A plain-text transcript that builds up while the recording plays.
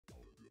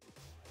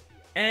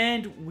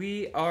And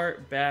we are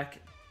back.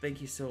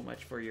 Thank you so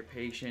much for your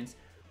patience.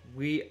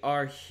 We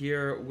are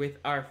here with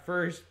our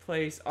first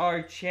place,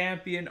 our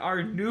champion,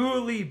 our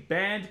newly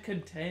banned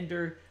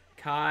contender,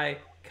 Kai.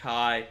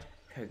 Kai,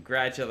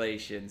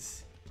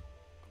 congratulations.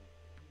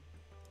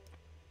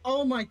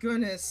 Oh my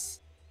goodness.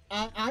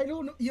 I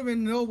don't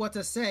even know what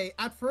to say.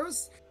 At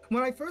first,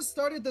 when I first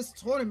started this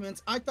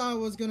tournament, I thought it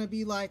was gonna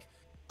be like,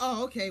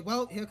 oh, okay,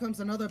 well, here comes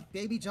another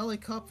Baby Jelly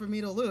Cup for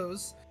me to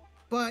lose.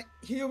 But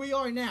here we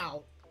are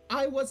now.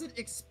 I wasn't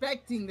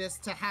expecting this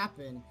to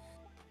happen.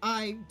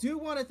 I do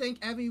want to thank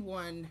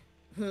everyone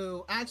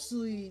who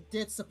actually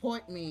did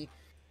support me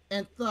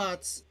and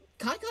thought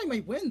Kai Kai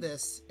might win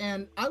this.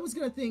 And I was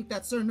gonna think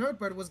that Sir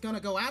Nerdbird was gonna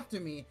go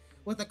after me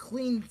with a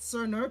clean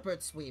Sir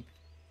Nerdbird sweep.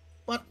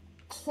 But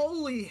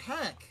holy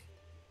heck,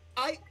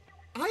 I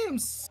I am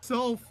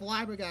so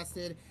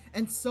flabbergasted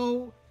and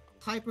so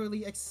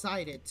hyperly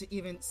excited to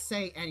even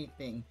say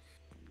anything.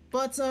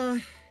 But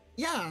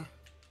yeah,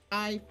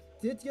 I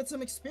did get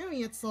some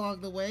experience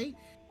along the way,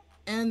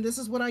 and this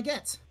is what I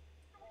get.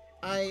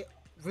 I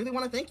really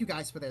want to thank you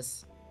guys for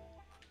this.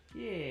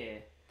 Yeah.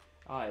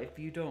 If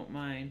you don't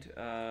mind,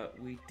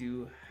 we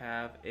do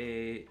have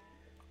a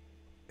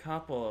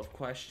couple of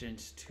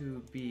questions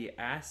to be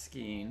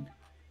asking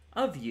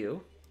of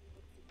you.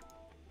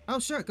 Oh,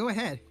 sure, go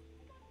ahead.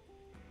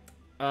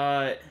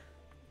 Uh,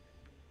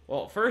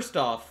 well, first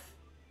off,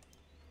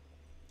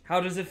 how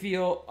does it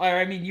feel?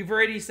 I mean, you've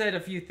already said a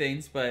few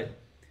things, but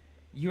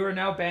you are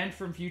now banned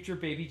from future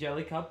Baby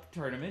Jelly Cup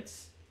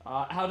tournaments.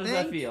 How does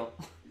that Thank. feel?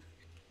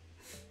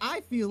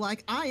 I feel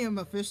like I am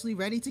officially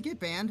ready to get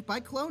banned by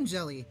Clone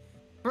Jelly.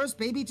 First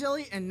Baby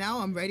Jelly, and now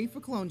I'm ready for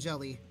Clone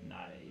Jelly.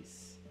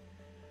 Nice.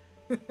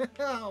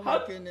 Oh my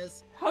How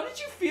goodness. how did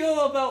you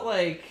feel about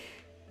like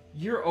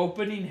your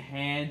opening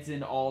hands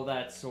and all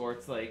that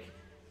sorts? Like,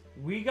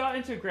 we got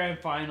into grand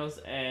finals,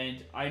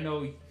 and I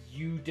know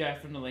you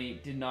definitely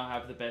did not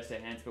have the best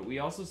of hands, but we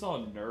also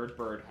saw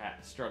Nerdbird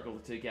struggle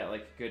to get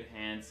like good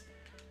hands.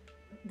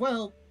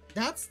 Well,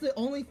 that's the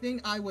only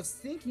thing I was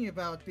thinking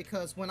about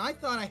because when I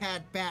thought I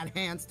had bad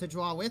hands to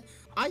draw with,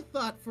 I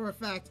thought for a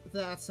fact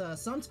that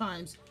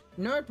sometimes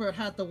Nerdbird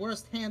had the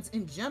worst hands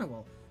in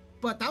general.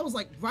 But that was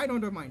like right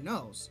under my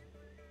nose.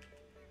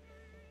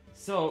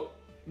 So,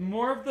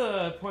 more of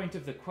the point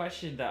of the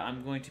question that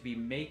I'm going to be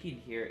making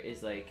here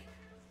is like,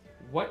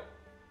 what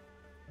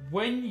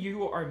when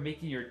you are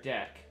making your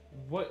deck,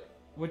 what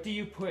do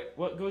you put?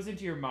 What goes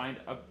into your mind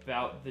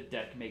about the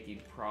deck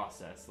making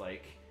process?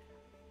 Like,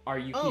 are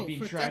you Oh, keeping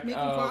for deck track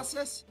making of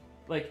process?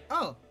 like,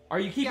 Oh, are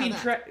you yeah, keeping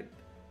that. track?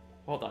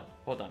 Hold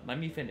on. Let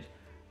me finish.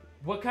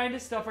 What kind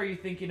of stuff are you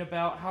thinking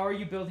about? How are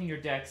you building your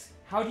decks?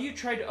 How do you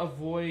try to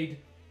avoid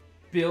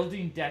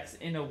building decks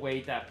in a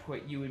way that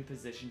put you in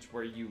positions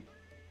where you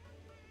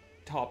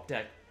top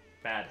deck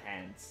bad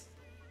hands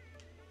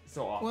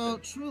so Well,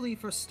 often? truly,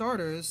 for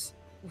starters,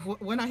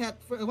 when I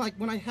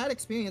had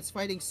experience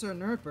fighting Sir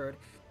Nerdbird,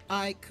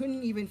 I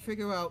couldn't even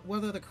figure out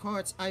whether the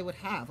cards I would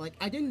have. Like,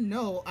 I didn't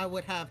know I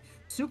would have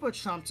Super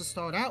Chomp to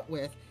start out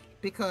with,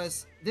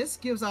 because this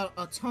gives out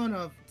a ton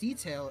of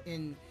detail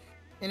in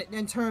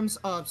terms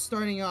of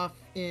starting off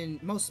in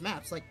most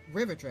maps, like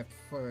River Drift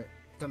for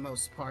the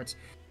most part.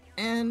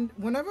 And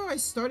whenever I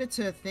started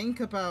to think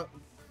about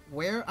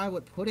where I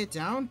would put it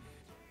down,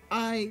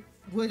 I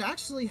would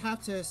actually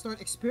have to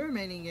start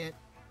experimenting it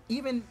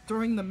even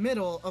during the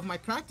middle of my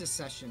practice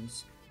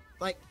sessions.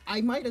 Like,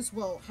 I might as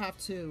well have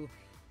to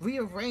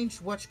rearrange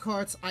which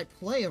cards I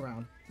play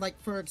around.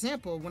 Like, for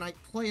example, when I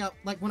play out,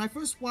 like, when I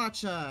first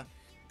watch, a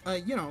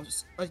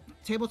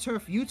table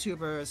turf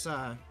YouTuber's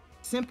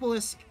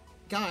simplest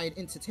guide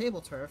into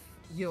table turf,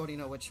 you already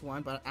know which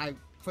one, but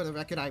for the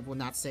record, I will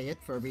not say it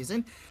for a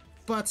reason.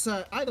 But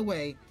either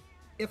way,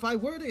 if I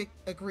were to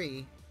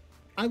agree,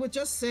 I would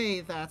just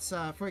say that,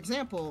 for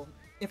example,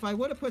 if I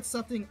were to put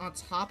something on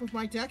top of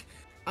my deck,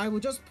 I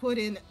would just put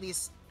in at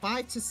least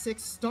 5 to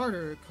 6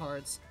 starter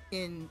cards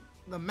in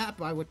the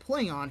map I would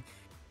play on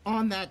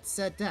that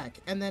said deck.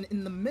 And then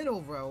in the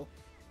middle row,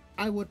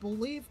 I would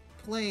believe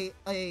play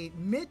a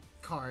mid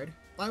card.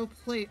 I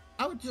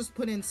would just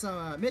put in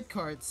some mid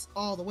cards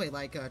all the way,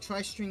 like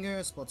Tri-Stringer,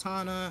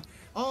 Splatana,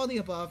 all the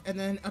above. And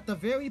then at the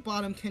very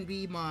bottom can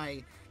be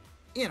my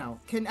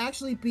can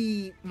actually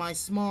be my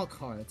small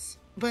cards.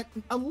 But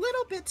a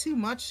little bit too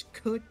much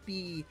could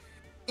be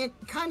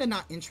kind of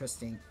not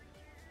interesting.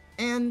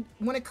 And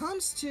when it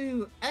comes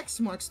to X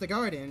Marks the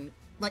Garden,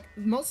 like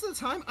most of the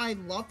time I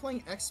love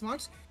playing X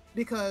Marks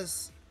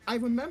because I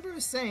remember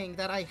saying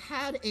that I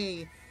had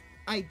a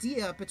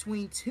idea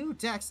between two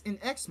decks in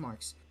X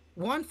Marks,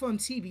 one from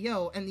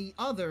TBO and the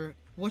other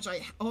which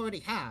I already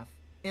have.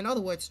 In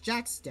other words,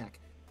 Jack's deck.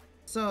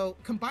 So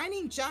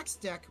combining Jack's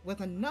deck with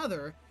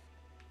another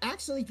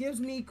actually gives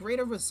me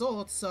greater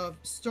results of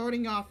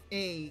starting off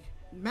a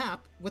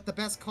map with the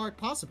best card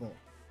possible.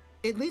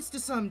 It leads to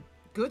some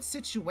good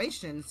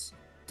situations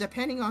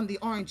depending on the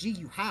RNG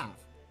you have.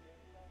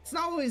 It's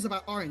not always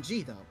about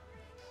RNG though.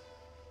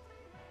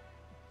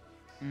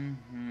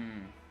 Mm-hmm.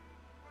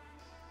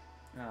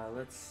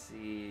 Let's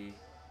see.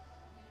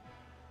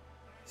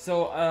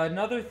 So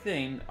another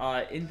thing,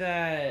 in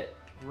that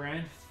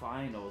grand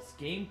finals,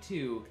 game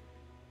 2,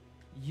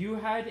 you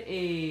had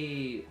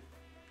a.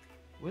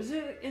 Was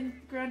it in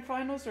grand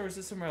finals or was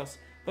it somewhere else?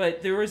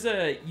 But there was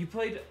you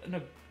played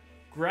an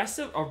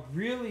aggressive, a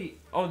really.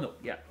 Oh no,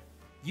 yeah,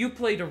 you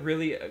played a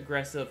really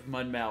aggressive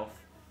Mudmouth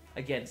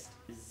against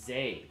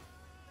Zay.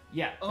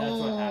 Yeah, that's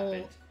what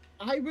happened.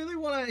 I really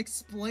want to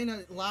explain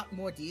a lot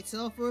more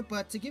detail for it,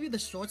 but to give you the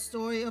short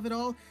story of it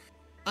all,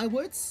 I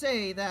would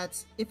say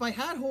that if I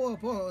had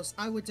Ouroboros,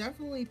 I would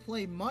definitely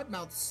play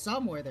Mudmouth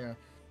somewhere there.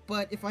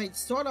 But if I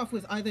start off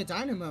with either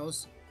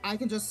Dynamos, I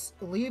can just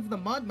leave the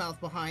Mudmouth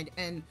behind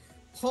and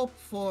hope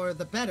for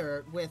the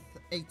better with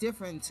a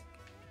different,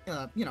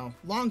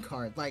 long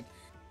card, like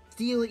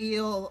Steel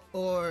Eel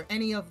or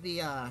any of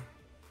the,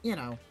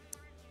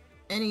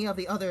 any of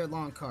the other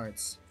long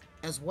cards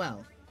as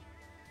well.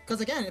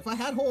 Because again, if I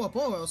had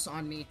Ouroboros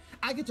on me,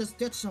 I could just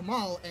ditch them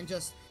all and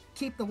just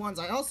keep the ones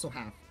I also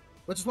have.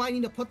 Which is why I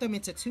need to put them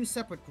into 2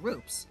 separate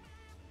groups.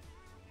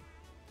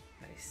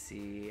 I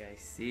see, I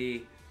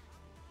see.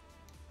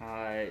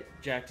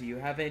 Jack, do you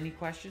have any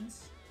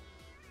questions?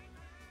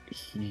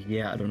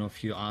 Yeah, I don't know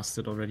if you asked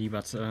it already,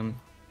 but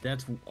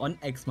that on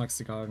X Max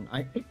the Garden,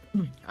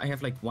 I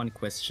have like one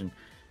question.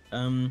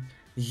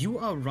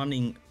 You're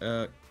running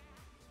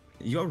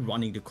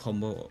the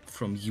combo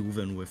from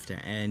Juven with the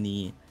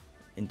Annie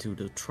into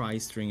the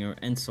Tri-Stringer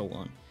and so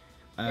on.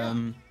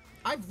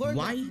 I've learned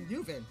why? that from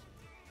Juven.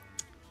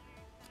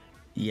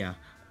 Yeah.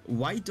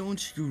 Why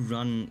don't you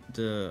run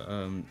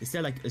the is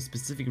there like a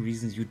specific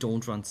reason you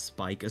don't run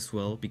Spike as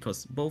well?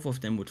 Because both of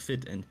them would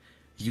fit and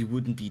you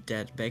wouldn't be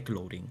that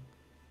backloading.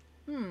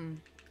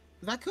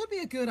 That could be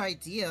a good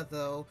idea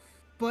though,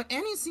 but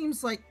Annie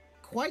seems like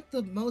quite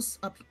the most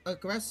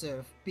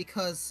aggressive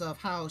because of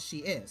how she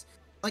is.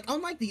 Like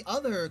unlike the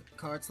other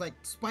cards like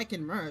Spike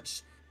and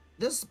Merch,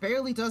 this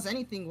barely does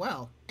anything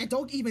well. And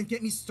don't even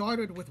get me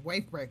started with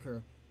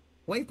Wavebreaker.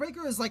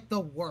 Wavebreaker is like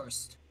the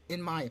worst,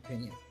 in my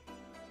opinion.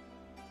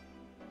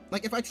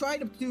 Like, if I try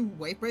to do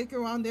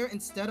Wavebreaker on there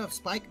instead of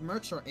Spike,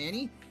 Merch, or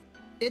Annie,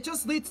 it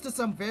just leads to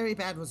some very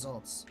bad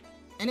results.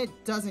 And it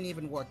doesn't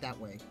even work that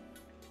way.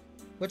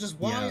 Which is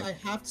why I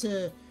have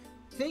to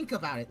think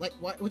about it.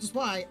 Which is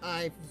why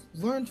I've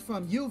learned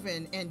from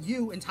Juven and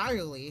you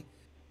entirely,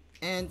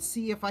 and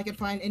see if I can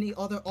find any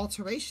other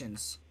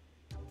alterations.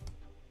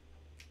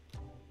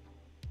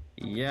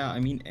 Yeah, I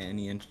mean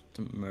Annie and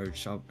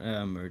Merch are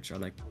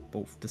like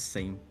both the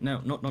same. No,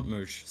 not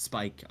Merch.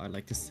 Spike are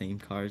like the same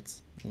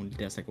cards.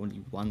 There's like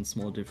only one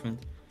small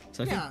difference.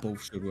 So I think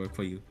both should work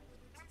for you.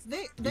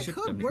 They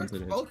could work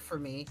both for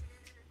me,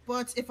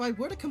 but if I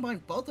were to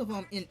combine both of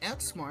them in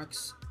X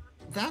marks,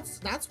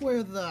 that's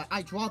where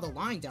I draw the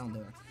line down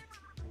there.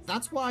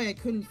 That's why I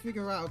couldn't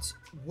figure out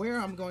where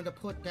I'm going to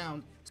put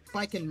down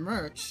Spike and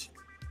Merch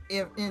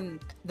in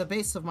the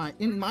base of my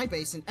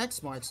base in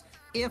X marks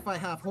if I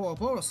have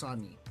Ouroboros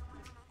on me.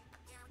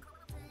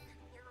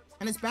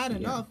 And it's bad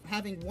enough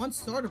having one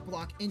starter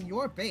block in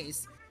your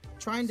base,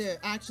 trying to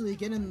actually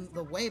get in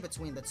the way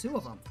between the two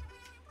of them.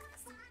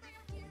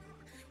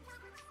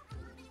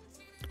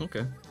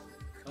 Okay.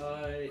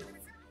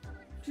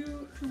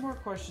 Two more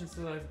questions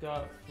that I've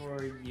got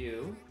for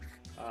you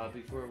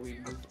before we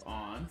move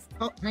on.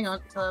 Oh, hang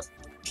on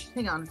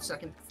a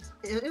second.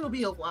 It'll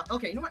be a while.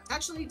 Okay, you know what?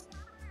 Actually,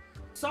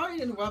 sorry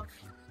to interrupt.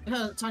 I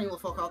had a tiny little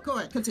phone call. Go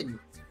ahead, continue.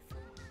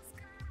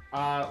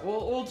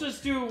 We'll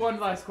just do one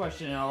last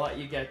question and I'll let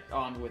you get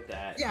on with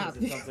that. Yeah,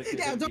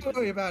 Like don't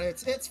worry about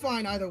it. It's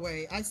fine either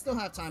way. I still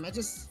have time.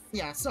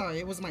 Sorry,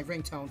 it was my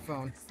ringtone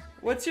phone.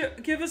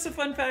 Give us a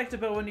fun fact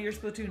about one of your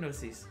Splatoon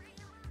OCs.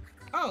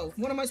 Oh,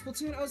 one of my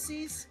Splatoon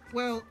OCs?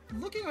 Well,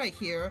 looking right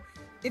here,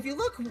 if you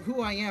look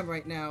who I am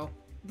right now,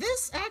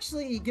 this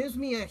actually gives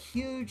me a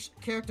huge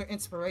character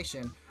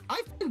inspiration.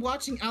 I've been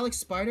watching Alex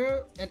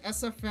Spider, an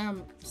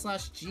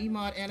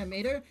SFM/Gmod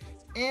animator,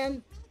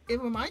 and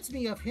it reminds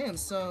me of him,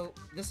 so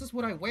this is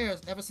what I wear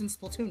ever since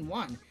Splatoon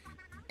 1.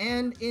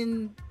 And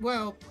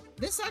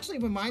this actually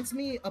reminds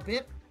me a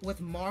bit with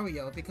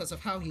Mario because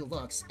of how he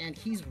looks, and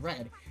he's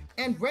red.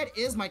 And red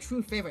is my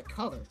true favorite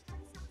color.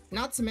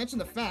 Not to mention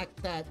the fact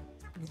that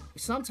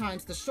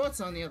sometimes the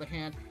shorts, on the other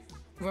hand,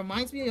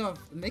 reminds me of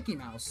Mickey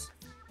Mouse.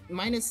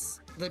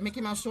 Minus the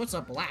Mickey Mouse shorts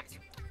are black,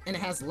 and it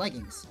has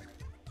leggings.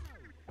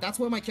 That's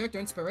where my character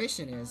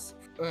inspiration is,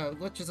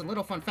 which is a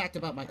little fun fact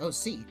about my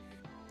OC.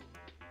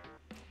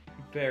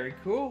 Very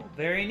cool.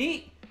 Very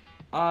neat.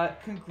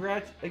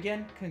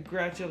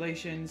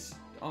 Congratulations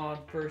on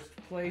first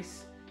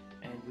place,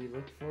 and we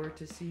look forward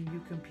to seeing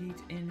you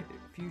compete in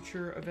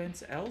future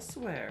events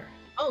elsewhere.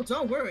 Oh,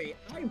 don't worry.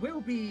 I will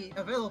be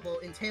available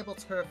in Table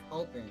Turf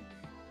Open.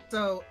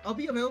 So, I'll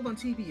be available on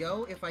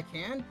TBO if I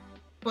can,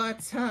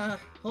 but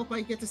hope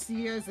I get to see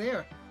you guys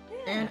there.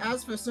 Yeah. And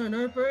as for Sir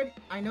Nerdbird,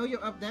 I know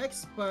you're up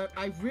next, but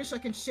I wish I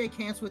can shake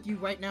hands with you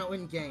right now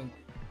in-game.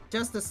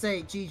 Just to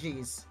say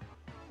GG's.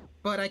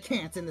 But I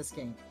can't in this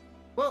game.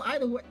 Well,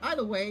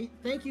 either way,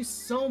 thank you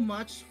so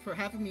much for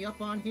having me up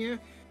on here.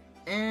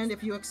 And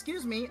if you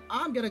excuse me,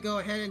 I'm gonna go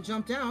ahead and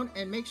jump down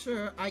and make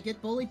sure I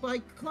get bullied by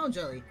Clone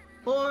Jelly.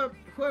 or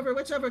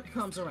whichever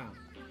comes around.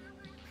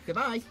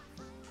 Goodbye.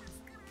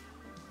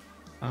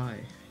 Bye.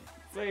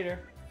 Later.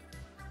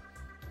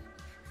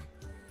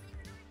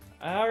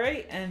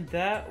 Alright, and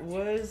that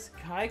was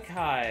Kai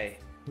Kai,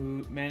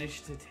 who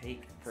managed to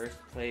take first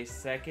place.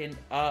 Second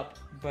up,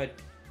 but...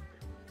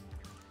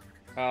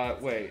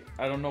 wait,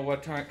 I don't know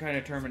what kind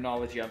of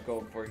terminology I'm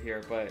going for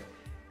here, but...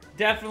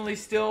 Definitely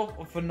still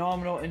a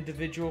phenomenal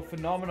individual,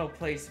 phenomenal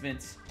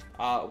placements.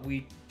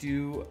 We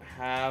do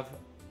have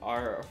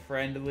our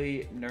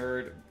friendly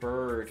Nerd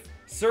Bird,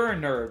 Sir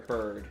Nerd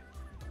Bird,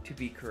 to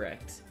be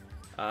correct.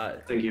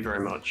 Thank you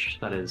very much.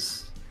 That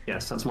is,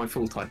 yes, that's my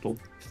full title.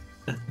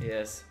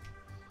 Yes.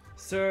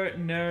 Sir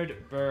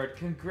Nerd Bird,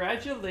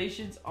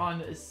 congratulations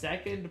on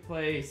second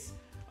place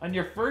on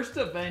your first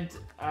event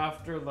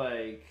after,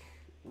 like,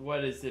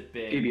 what has it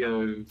been?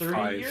 TBO 30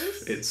 5.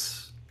 years?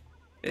 It's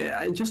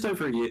just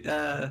over a year.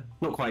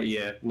 Not quite a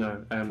year,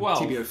 no. 12.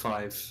 TBO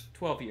 5.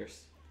 12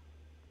 years.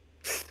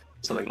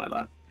 Something like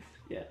that.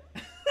 Yeah.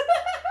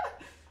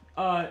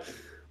 How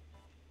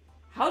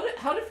did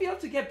it feel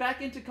to get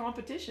back into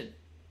competition?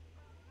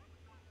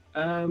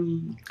 I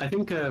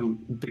think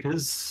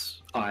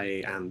because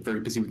I am very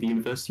busy with the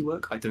university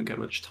work, I don't get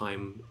much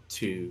time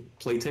to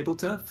play table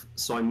turf.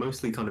 So I'm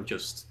mostly kind of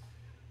just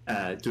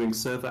doing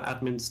server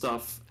admin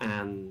stuff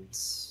and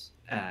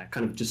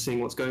kind of just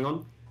seeing what's going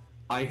on.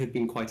 I had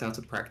been quite out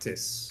of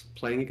practice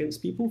playing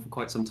against people for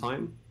quite some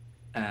time,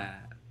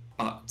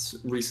 but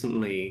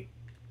recently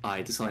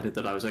I decided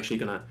that I was actually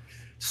going to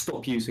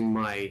stop using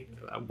my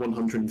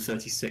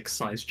 136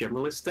 size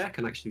generalist deck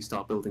and actually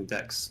start building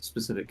decks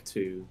specific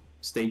to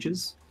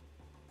stages.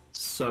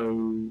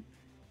 So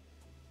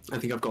I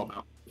think I've got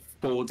about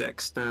 4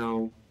 decks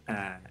now.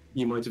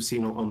 You might have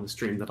seen on the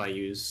stream that I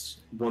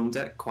use one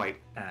deck quite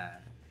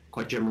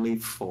generally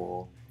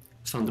for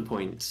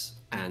Thunderpoint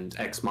and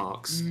X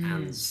marks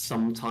and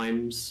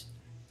sometimes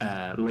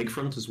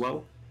Lakefront as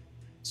well.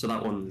 So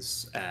that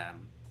one's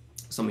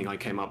something I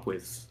came up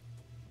with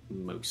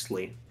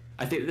mostly.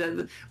 I think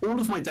that all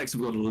of my decks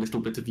have got a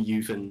little bit of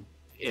Yuvan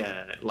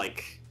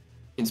like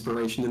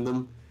inspiration in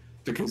them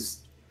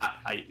because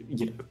I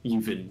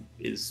Yuvan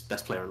is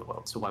best player in the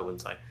world, so why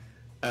wouldn't I?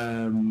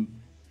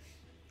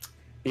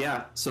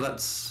 Yeah, so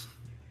that's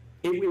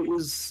it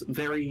was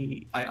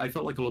very. I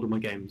felt like a lot of my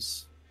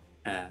games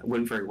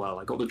went very well.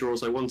 I got the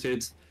draws I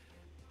wanted,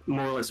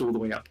 more or less all the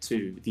way up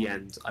to the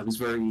end. I was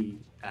very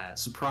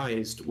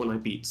surprised when I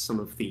beat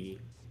some of the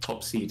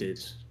top-seeded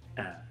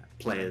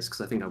players, because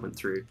I think I went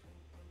through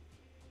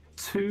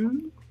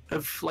 2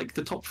 of like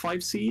the top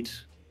 5 seed.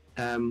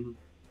 So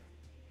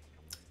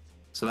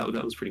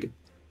that was pretty good.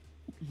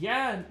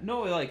 Yeah,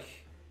 no, like,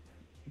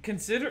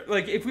 consider,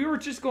 like, if we were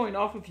just going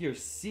off of your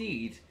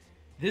seed,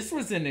 this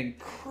was an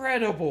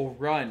incredible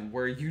run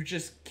where you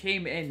just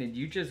came in and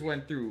you just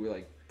went through,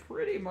 like,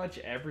 pretty much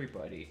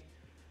everybody.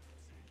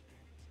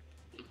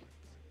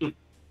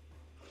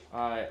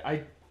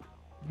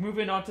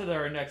 Moving on to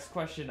our next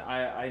question,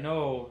 I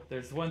know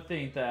there's one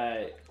thing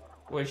that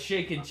was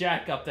shaking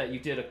Jack up that you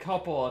did a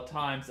couple of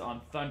times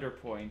on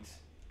Thunderpoint,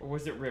 or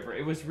was it River?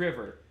 It was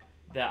River,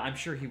 that I'm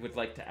sure he would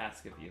like to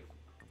ask of you.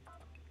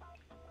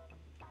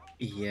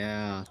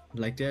 Yeah,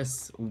 like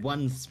there's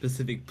one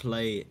specific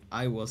play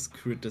I was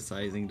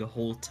criticizing the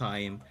whole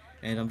time,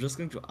 and I'm just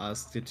going to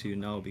ask it to you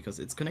now because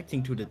it's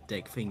connecting to the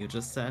deck thing you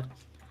just said.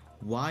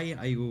 Why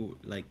are you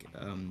like,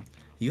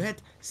 you had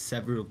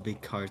several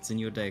big cards in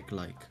your deck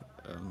like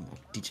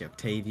DJ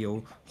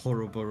Octavio,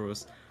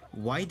 Horrorboros.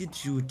 Why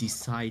did you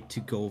decide to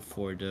go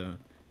for the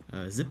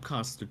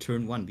Zipcaster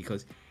turn 1?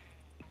 Because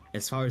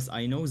as far as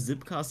I know,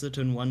 Zipcaster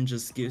turn 1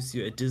 just gives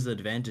you a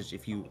disadvantage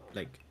if you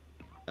like,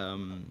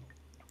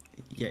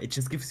 yeah, it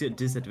just gives you a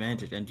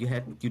disadvantage, and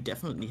you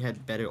definitely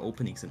had better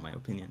openings in my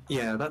opinion.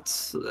 Yeah,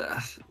 that's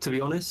to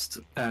be honest.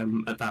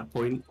 At that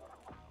point,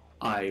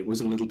 I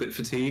was a little bit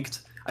fatigued.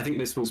 I think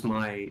this was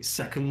my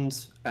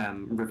second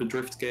River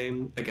Drift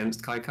game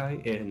against Kai Kai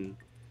in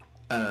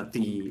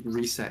the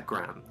reset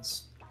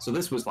grands. So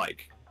this was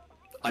like,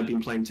 I've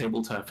been playing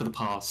table turf for the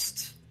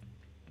past,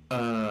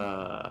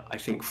 I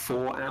think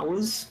 4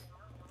 hours.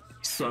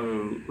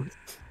 So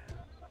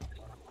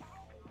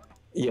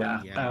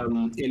yeah.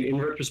 In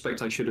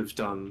retrospect, I should have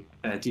done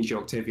DJ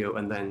Octavio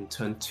and then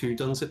turned 2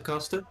 done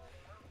Zipcaster.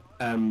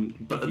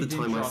 But at the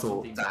time, I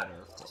thought that.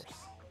 Better, of course.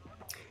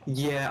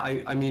 Yeah,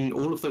 I mean,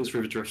 all of those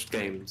River Drift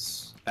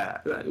games.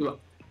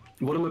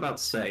 What I'm about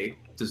to say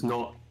does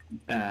not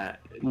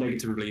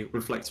negatively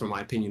reflect on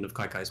my opinion of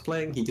Kai Kai's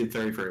playing. He did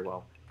very, very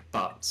well,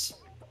 but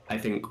I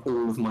think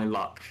all of my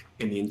luck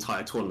in the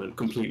entire tournament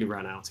completely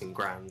ran out in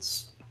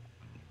grands.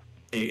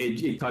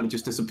 It kind of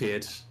just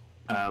disappeared.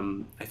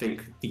 I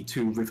think the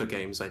 2 River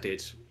games I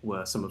did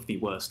were some of the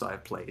worst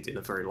I've played in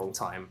a very long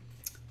time.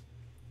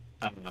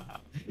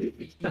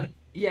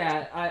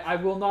 Yeah, I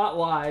will not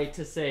lie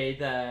to say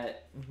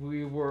that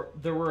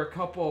there were a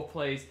couple of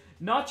plays,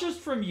 not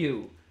just from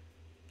you,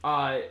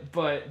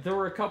 but there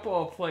were a couple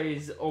of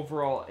plays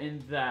overall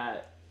in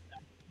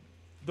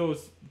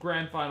those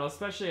grand finals,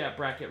 especially at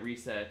bracket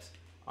reset,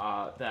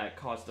 that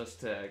caused us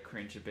to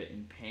cringe a bit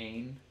in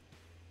pain.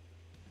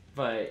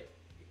 But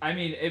I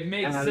mean, it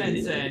makes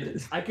sense,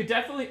 and I could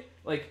definitely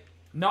like,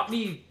 not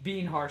me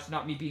being harsh,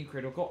 not me being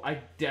critical. I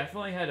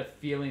definitely had a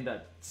feeling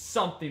that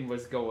something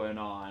was going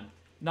on.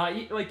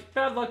 Not like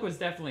bad luck was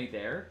definitely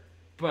there,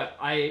 but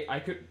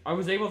I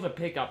was able to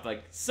pick up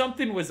like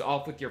something was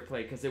off with your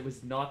play because it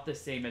was not the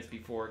same as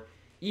before,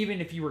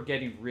 even if you were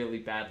getting really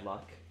bad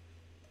luck.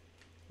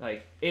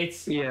 Like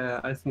it's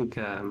I think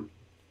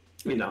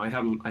I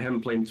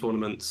haven't played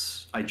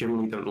tournaments. I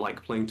generally don't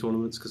like playing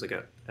tournaments because I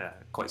get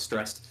quite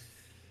stressed,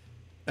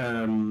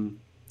 and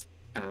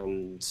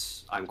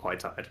I'm quite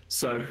tired.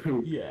 So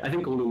Yeah. I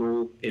think all in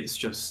all, it's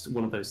just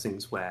one of those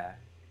things where,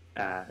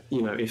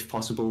 if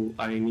possible,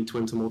 I need to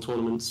enter more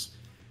tournaments.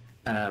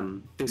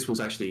 This was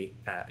actually,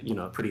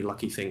 a pretty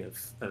lucky thing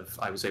of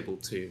I was able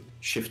to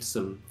shift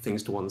some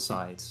things to one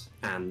side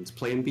and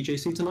play in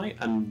BJC tonight,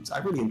 and I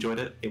really enjoyed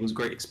it. It was a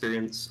great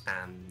experience,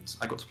 and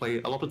I got to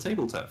play a lot of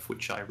table turf,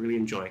 which I really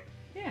enjoy.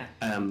 Yeah.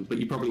 But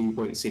you probably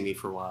won't see me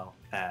for a while,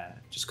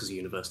 just because of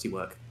university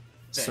work.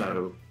 Fair.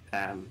 So,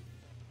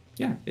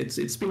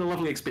 it's been a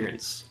lovely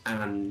experience,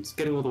 and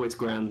getting all the way to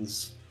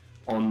Grands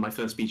on my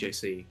first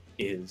BJC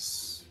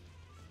is,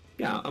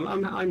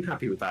 I'm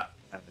happy with that.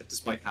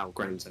 Despite how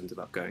Grands ended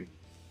up going.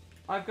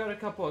 I've got a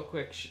couple of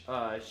quick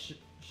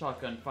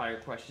shotgun fire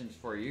questions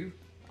for you,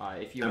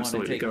 if you Absolutely, want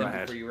to take go them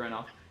ahead. before you run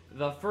off.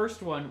 The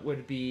first one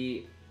would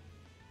be...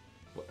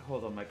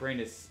 Hold on, my brain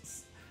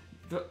is...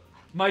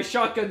 My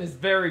shotgun is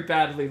very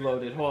badly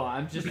loaded. Hold on,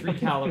 I'm just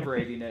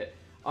recalibrating it.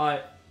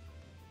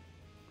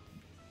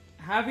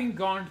 Having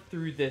gone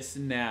through this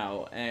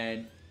now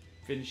and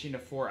finishing a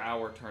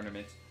 4-hour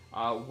tournament,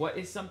 what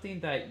is something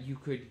that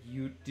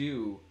you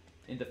do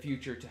in the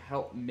future to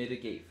help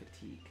mitigate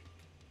fatigue?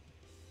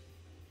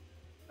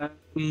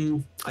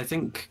 I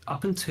think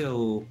up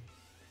until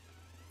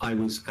I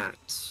was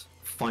at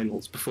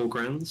finals before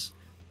Grands,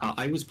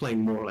 I was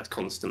playing more or less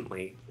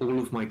constantly. All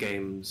of my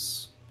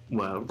games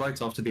were right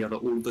after the other.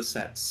 All the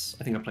sets,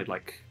 I think I played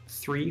like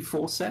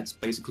 3-4 sets,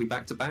 basically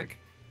back to back.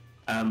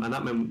 And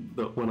that meant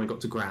that when I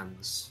got to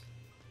Grands,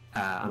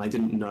 and I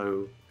didn't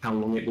know how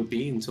long it would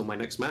be until my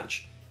next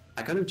match,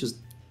 I kind of just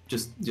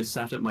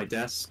sat at my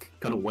desk,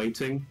 kind of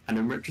waiting. And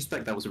in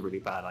retrospect, that was a really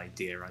bad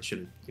idea. I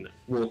should have,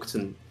 walked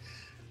and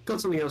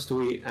got something else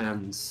to eat,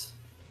 and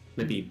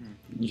maybe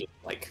just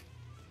like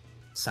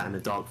sat in a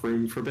dark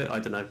room for a bit. I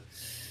don't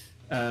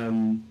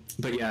know.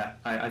 But yeah,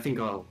 I think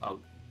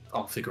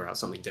I'll figure out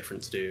something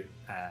different to do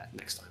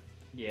next time.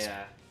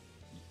 Yeah.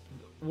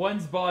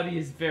 One's body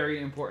is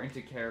very important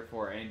to care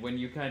for, and when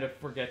you kind of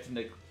forget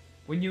to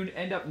when you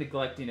end up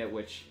neglecting it,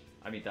 which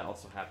I mean that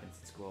also happens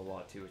in school a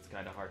lot too. It's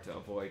kind of hard to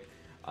avoid.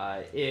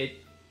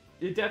 It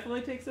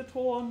definitely takes a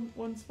toll on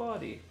one's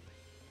body.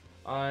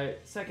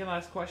 Second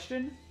last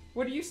question.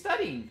 What are you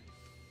studying?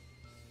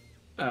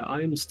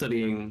 I'm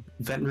studying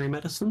veterinary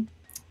medicine.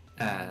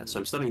 So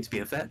I'm studying to be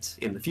a vet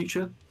in the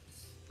future.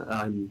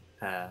 I'm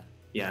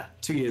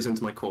 2 years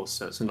into my course,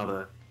 so it's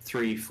another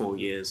 3-4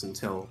 years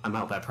until I'm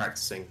out there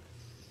practicing.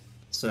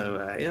 So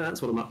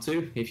that's what I'm up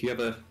to. If you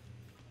ever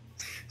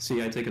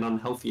see I take an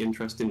unhealthy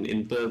interest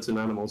in birds and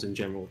animals in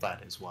general,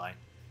 that is why.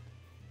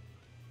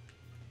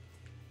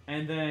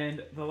 And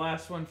then the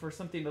last one for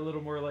something a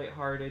little more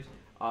lighthearted,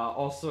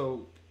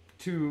 also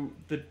to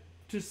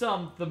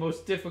some the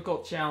most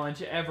difficult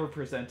challenge ever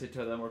presented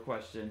to them or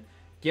question.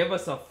 Give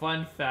us a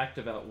fun fact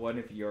about one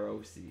of your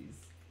OCs.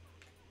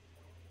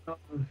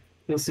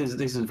 This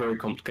is very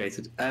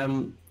complicated.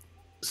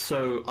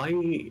 So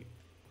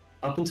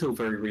up until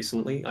very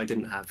recently, I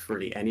didn't have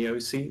really any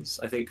OCs.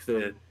 I think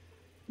the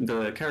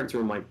character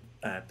in my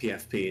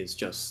PFP is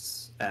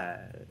just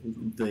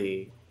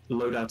the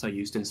loadout I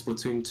used in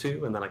Splatoon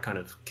 2, and then I kind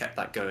of kept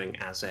that going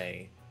as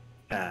a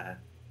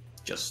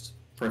just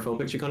profile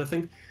picture kind of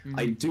thing. Mm-hmm.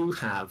 I do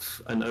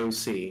have an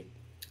OC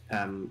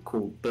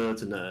called Bird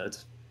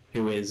Nerd,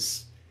 who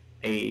is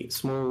a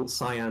small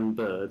cyan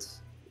bird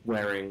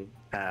wearing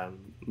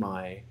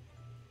my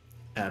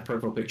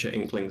profile picture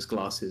Inkling's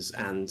glasses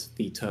and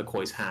the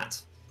turquoise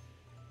hat,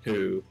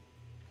 who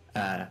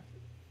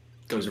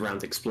goes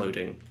around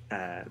exploding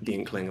the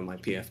Inkling and my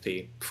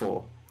PFP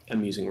for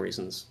amusing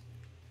reasons.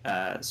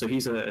 So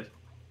he's a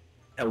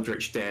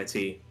eldritch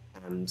deity,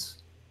 and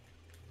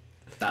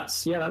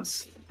that's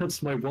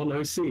my one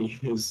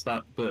OC, is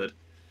that bird.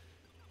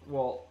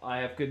 Well, I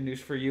have good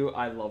news for you.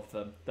 I love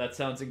them. That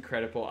sounds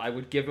incredible. I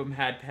would give them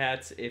had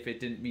pats if it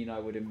didn't mean I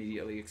would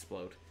immediately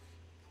explode.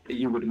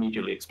 You would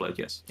immediately explode,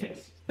 yes.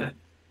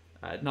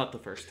 Not the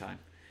first time.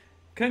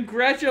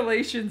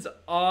 Congratulations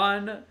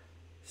on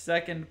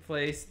second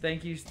place.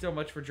 Thank you so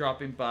much for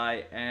dropping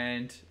by,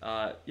 and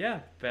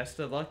best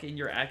of luck in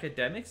your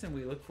academics, and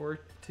we look forward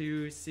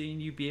to seeing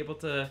you be able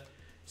to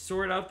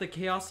sort out the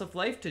chaos of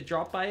life to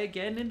drop by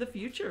again in the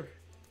future.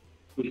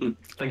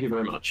 Thank you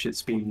very much.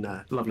 It's been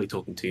lovely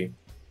talking to you.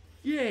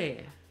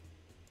 Yeah.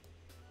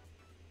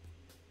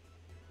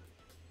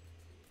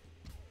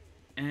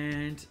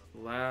 And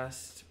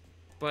last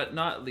but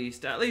not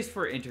least, at least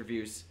for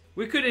interviews,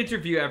 we could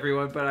interview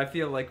everyone, but I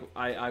feel like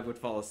I would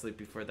fall asleep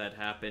before that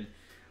happened.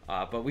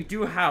 But we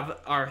do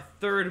have our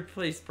third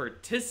place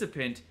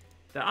participant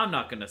that I'm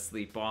not gonna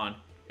sleep on.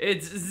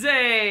 It's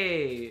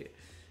Zay!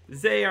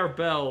 Zay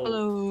Arbel.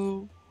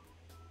 Hello.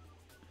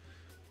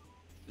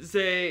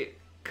 Zay,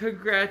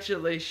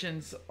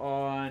 congratulations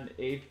on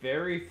a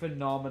very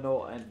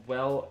phenomenal and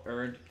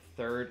well-earned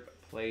third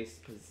place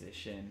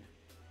position.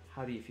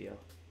 How do you feel?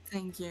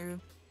 Thank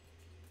you.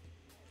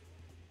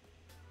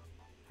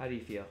 How do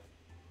you feel?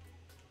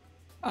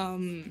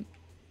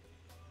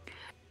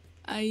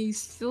 I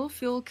still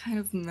feel kind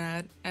of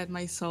mad at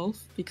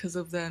myself because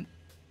of that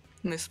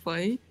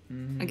misplay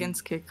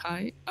against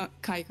Kai,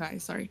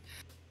 sorry.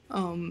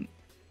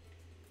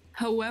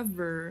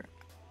 However,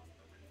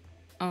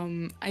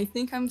 I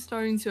think I'm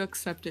starting to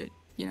accept it,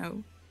 you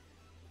know.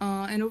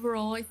 And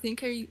overall, I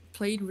think I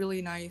played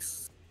really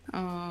nice.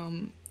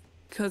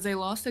 Because I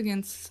lost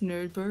against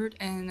Nerdbird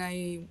and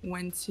I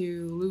went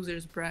to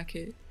loser's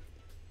bracket.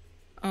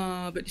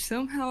 But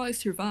somehow I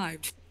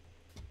survived.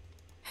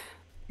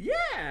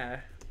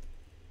 Yeah!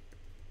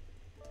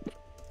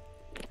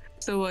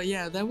 So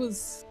yeah, that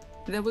was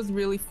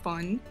really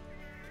fun.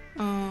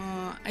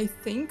 I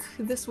think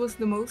this was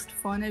the most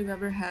fun I've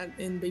ever had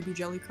in Baby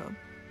Jelly Cup.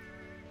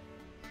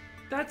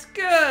 That's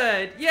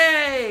good!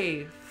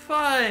 Yay!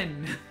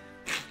 Fun!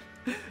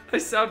 I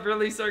sound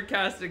really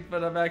sarcastic,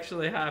 but I'm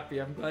actually happy.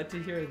 I'm glad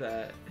to hear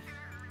that.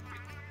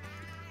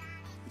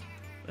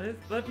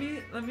 Let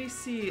me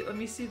see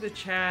the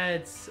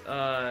Chad's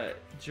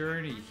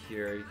journey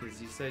here,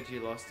 because you said you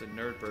lost to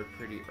Nerdbird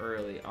pretty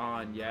early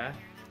on, yeah?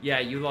 Yeah,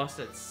 you lost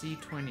at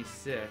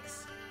C26.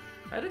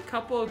 I had a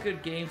couple of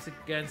good games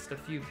against a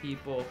few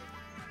people.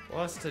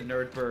 Lost to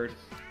Nerdbird.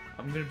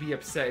 I'm gonna be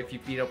upset if you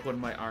beat up one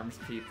of my ARMS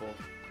people.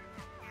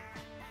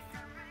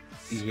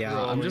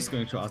 Yeah, I'm just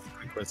going to ask a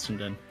quick question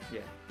then.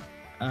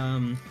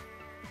 Yeah.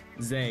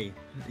 Zay,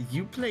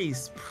 you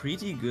placed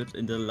pretty good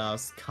in the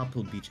last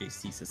couple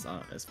BJCs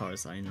as far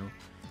as I know.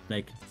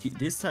 Like,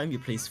 this time you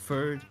placed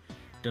third,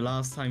 the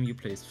last time you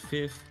placed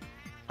fifth.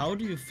 How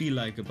do you feel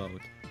like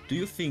about? Do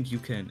you think you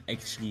can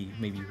actually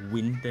maybe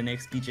win the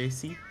next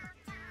BJC?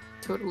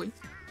 Totally.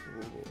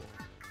 Ooh.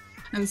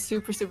 I'm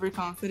super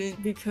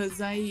confident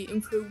because I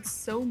improved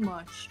so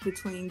much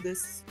between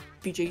this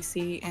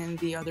BJC and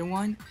the other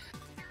one.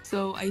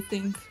 So I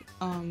think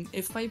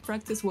if I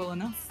practice well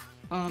enough,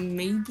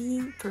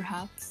 maybe,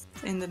 perhaps,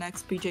 in the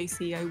next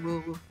BJC I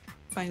will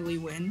finally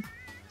win.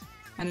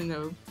 I don't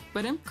know,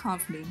 but I'm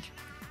confident.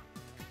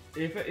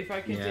 If I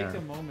can take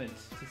a moment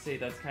to say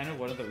that's kind of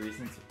one of the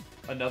reasons,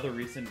 another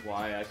reason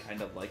why I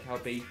kind of like how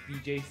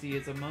BJC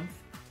is a month,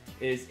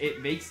 is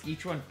it makes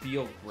each one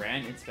feel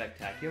grand and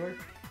spectacular,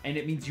 and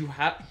it means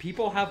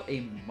people have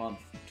a month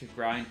to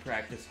grind,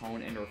 practice,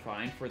 hone, and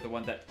refine for the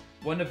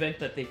one event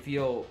that they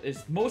feel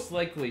is most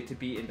likely to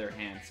be in their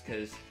hands,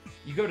 because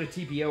you go to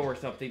TBO or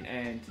something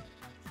and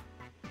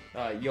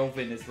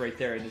Joven is right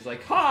there and is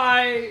like,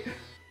 "Hi!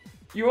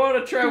 You want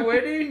to try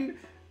winning?"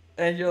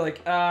 And you're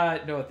like,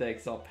 no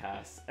thanks, I'll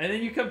pass. And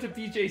then you come to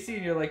BJC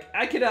and you're like,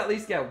 I could at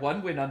least get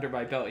one win under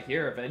my belt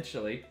here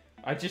eventually.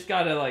 I just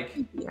gotta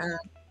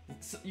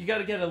you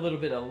gotta get a little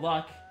bit of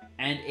luck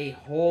and a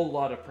whole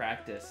lot of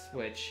practice,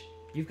 which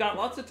you've got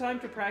lots of time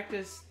to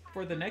practice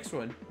for the next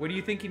one. What are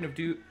you thinking of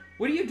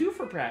what do you do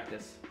for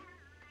practice?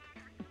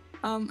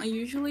 I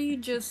usually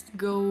just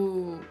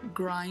go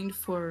grind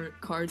for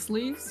card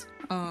sleeves,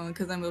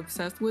 because I'm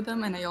obsessed with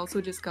them, and I also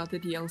just got the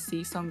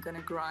DLC, so I'm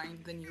gonna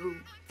grind the new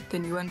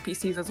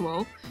NPCs as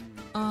well.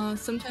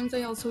 Sometimes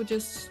I also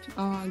just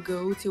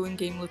go to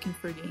in-game looking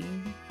for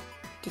game,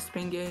 just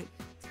ping it,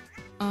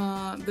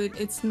 but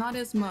it's not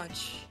as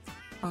much.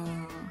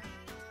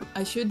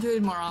 I should do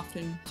it more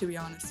often, to be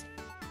honest.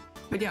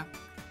 But yeah.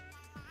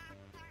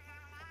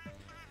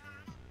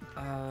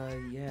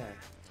 Yeah.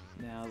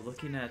 Now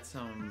looking at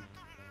some.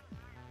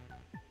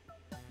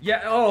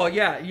 Yeah. Oh,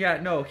 yeah.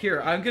 No.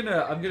 Here, I'm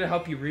gonna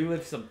help you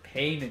relive some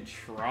pain and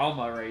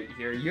trauma right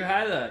here. You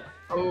had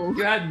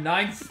You had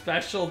 9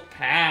 special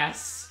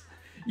pass.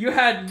 You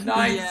had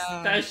 9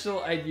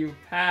 special and you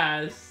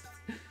passed.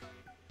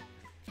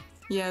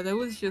 Yeah, that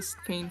was just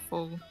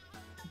painful.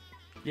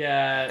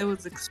 Yeah. It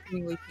was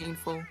extremely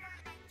painful.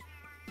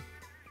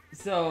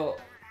 So,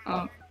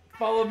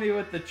 follow me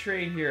with the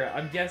train here.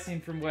 I'm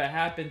guessing from what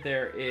happened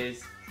there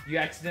is you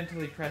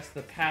accidentally pressed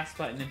the pass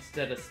button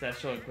instead of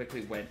special and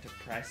quickly went to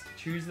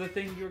choose the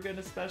thing you were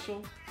gonna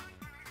special?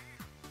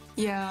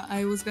 Yeah,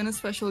 I was gonna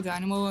special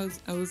Dynamo.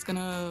 I was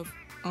gonna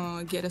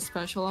get a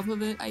special off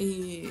of it.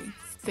 I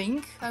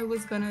think I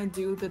was gonna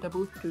do the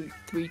double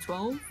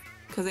 312,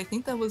 because I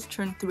think that was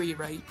turn 3,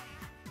 right?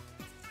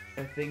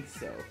 I think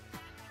so.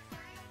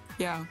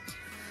 Yeah.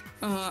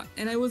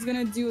 And I was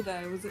gonna do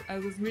that. I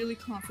was really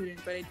confident,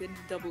 but I didn't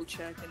double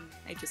check and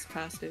I just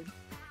passed it.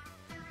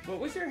 What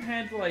was your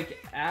hand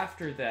like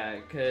after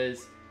that?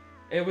 Because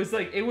it was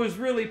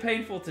really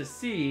painful to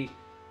see,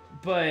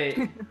 but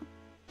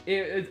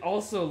it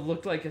also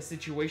looked like a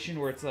situation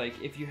where it's like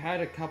if you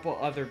had a couple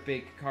other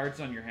big cards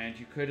on your hand,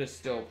 you could have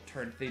still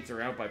turned things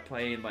around by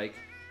playing like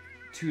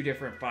 2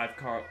 different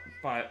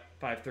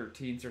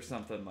 513s or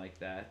something like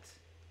that.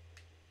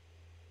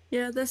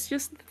 Yeah, that's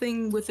just the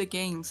thing with the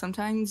game.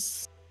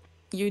 Sometimes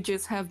you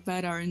just have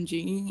bad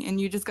RNG and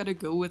you just gotta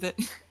go with it.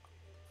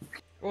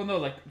 Well, no,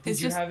 like, did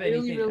It's you just have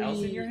really, anything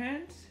else in your really.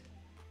 hand?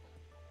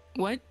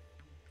 What?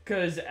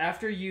 Because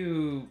after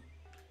you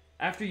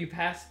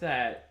passed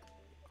that,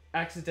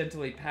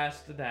 accidentally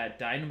passed that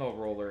dynamo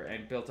roller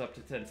and built up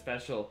to 10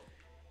 special,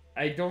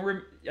 I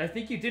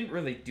think you didn't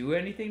really do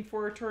anything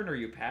for a turn, or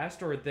you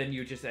passed, or then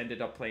you just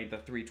ended up playing the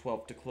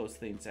 312 to close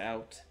things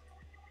out.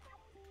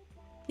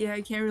 Yeah,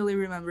 I can't really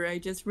remember. I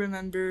just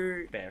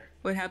remember Fair.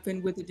 what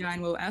happened with the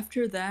dynamo.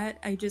 After that,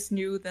 I just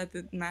knew that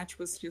the match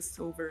was just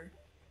over.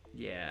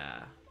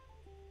 Yeah.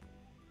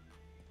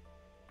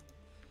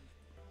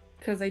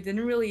 Because I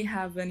didn't really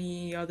have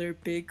any other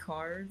big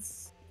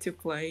cards to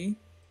play.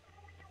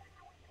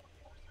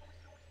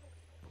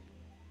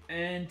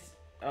 And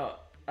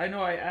I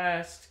know I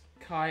asked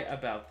Kai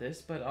about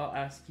this, but I'll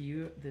ask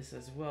you this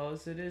as well,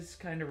 as it is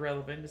kind of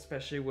relevant,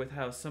 especially with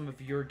how some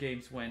of your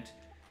games went.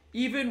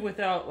 Even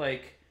without,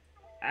 like,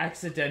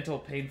 accidental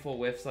painful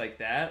whiffs like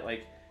that,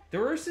 like, there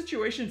were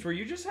situations where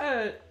you just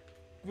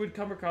would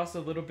come across a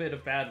little bit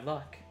of bad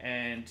luck,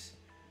 and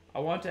I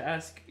want to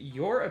ask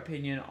your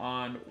opinion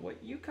on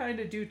what you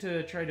kind of do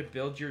to try to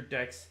build your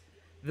decks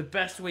the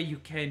best way you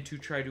can to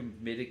try to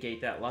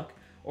mitigate that luck.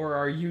 Or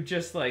are you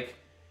just like,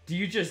 do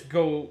you just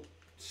go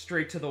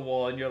straight to the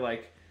wall and you're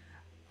like,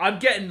 I'm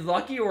getting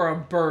lucky or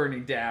I'm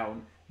burning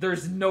down?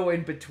 There's no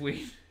in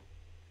between.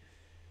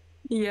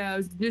 Yeah,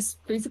 it's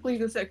just basically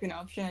the second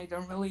option. I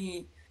don't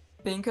really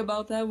think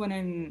about that when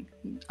I'm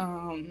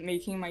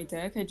making my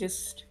deck.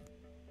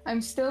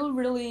 I'm still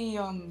really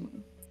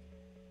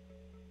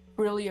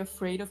really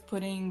afraid of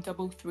putting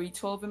double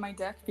 312 in my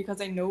deck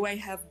because I know I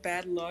have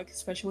bad luck,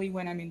 especially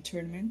when I'm in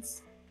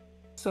tournaments.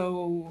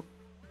 So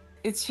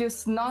it's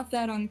just not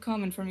that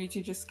uncommon for me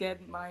to just get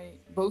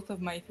both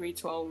of my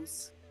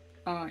 312s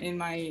in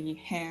my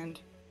hand.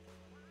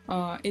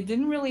 It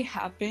didn't really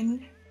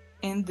happen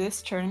in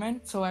this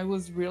tournament, so I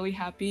was really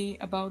happy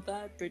about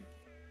that. But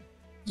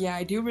yeah,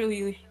 I do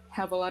really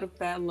have a lot of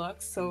bad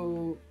luck.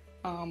 So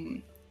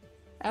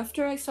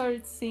after I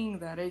started seeing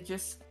that, I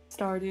just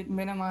started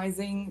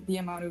minimizing the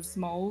amount of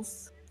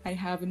smalls I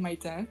have in my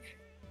deck.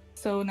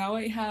 So now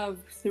I have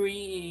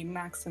 3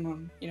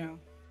 maximum, you know.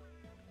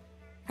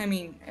 I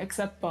mean,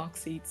 except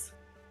box seats.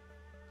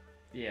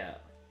 Yeah.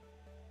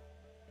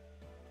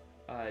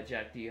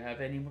 Jack, do you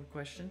have any more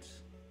questions?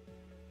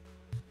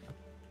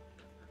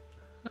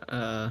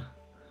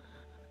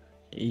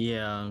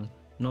 Yeah.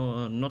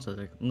 No, not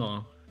a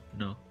no.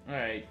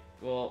 Alright,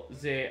 well,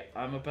 Zay,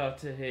 I'm about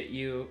to hit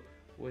you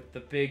with the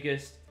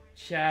biggest,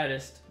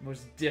 chattest,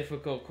 most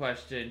difficult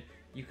question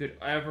you could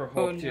ever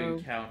hope to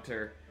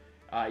encounter.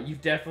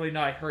 You've definitely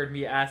not heard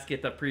me ask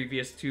it the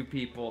previous 2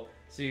 people,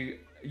 so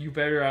you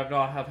better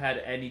not have had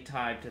any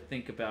time to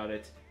think about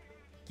it.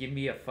 Give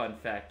me a fun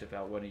fact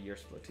about one of your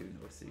Splatoon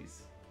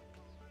OCs.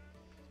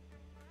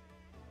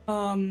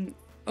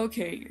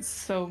 Okay,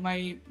 so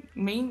my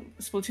main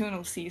Splatoon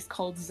OC is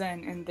called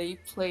Zen, and they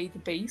play the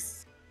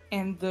bass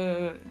and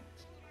the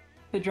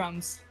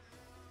drums.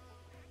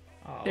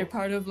 Oh. They're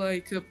part of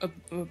like a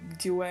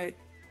duet,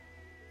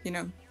 you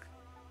know.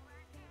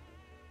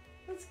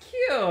 That's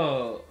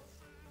cute.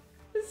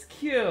 That's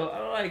cute.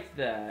 I like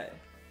that.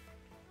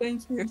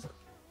 Thank you.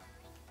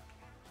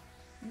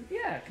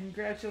 Yeah,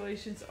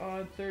 congratulations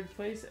on 3rd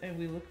place, and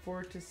we look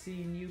forward to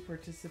seeing you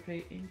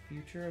participate in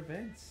future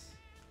events.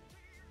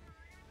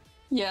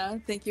 Yeah,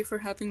 thank you for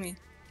having me.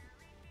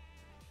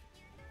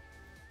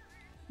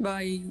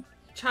 Bye.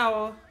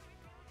 Ciao.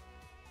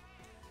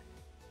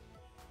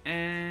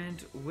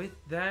 And with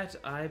that,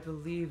 I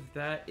believe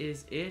that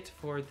is it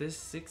for this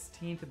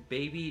 16th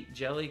Baby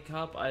Jelly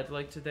Cup. I'd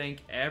like to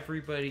thank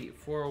everybody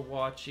for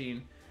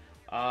watching.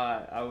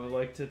 I would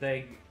like to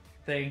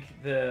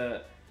thank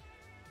the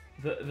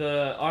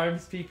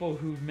ARMS people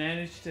who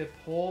managed to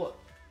pull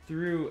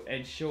through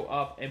and show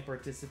up and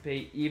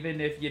participate,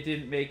 even if you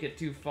didn't make it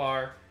too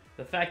far.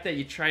 The fact that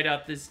you tried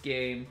out this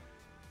game,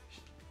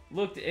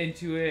 looked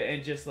into it,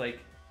 and just like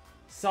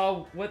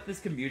saw what this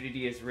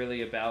community is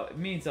really about, it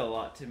means a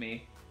lot to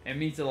me. It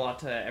means a lot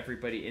to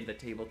everybody in the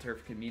Table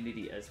Turf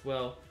community as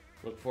well.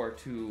 Look forward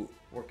to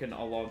working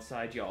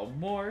alongside y'all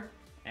more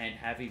and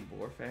having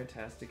more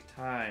fantastic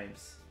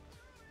times.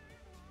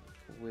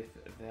 With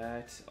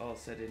that all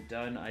said and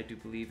done, I do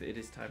believe it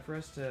is time for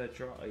us to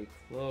draw a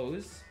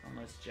close.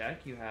 Unless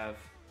Jack, you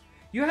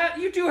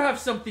do have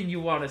something you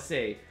want to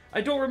say. I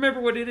don't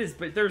remember what it is,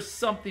 but there's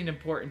something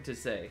important to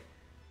say.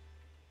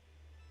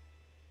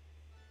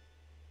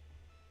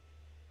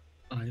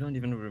 I don't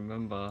even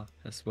remember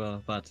as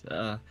well, but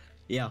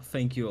yeah,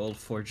 thank you all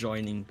for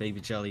joining Baby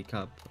Jelly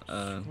Cup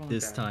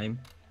this time.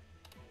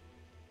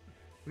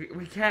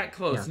 We can't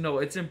close. Yeah. No,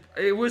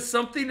 it was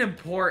something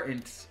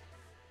important.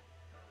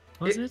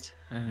 Was it?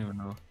 I don't even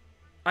know.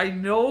 I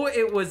know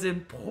it was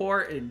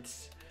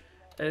important,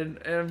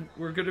 and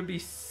we're gonna be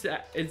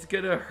sad. It's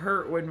gonna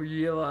hurt when we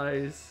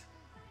realize.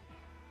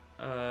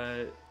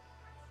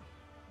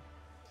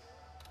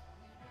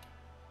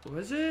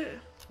 Was it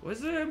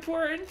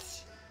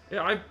important?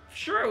 Yeah, I'm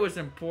sure it was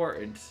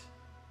important.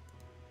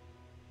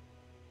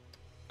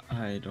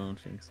 I don't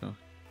think so.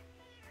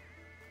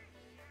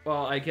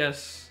 Well, I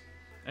guess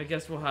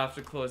we'll have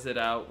to close it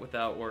out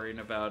without worrying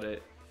about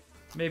it.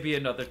 Maybe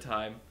another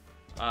time.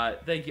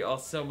 Thank you all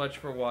so much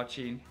for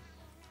watching.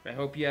 I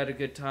hope you had a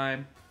good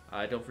time.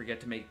 Don't forget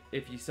to make,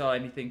 if you saw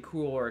anything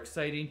cool or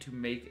exciting, to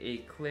make a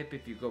clip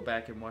if you go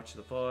back and watch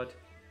the VOD.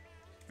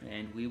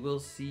 And we will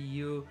see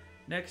you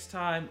next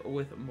time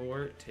with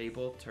more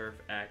table turf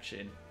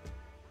action.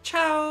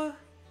 Ciao!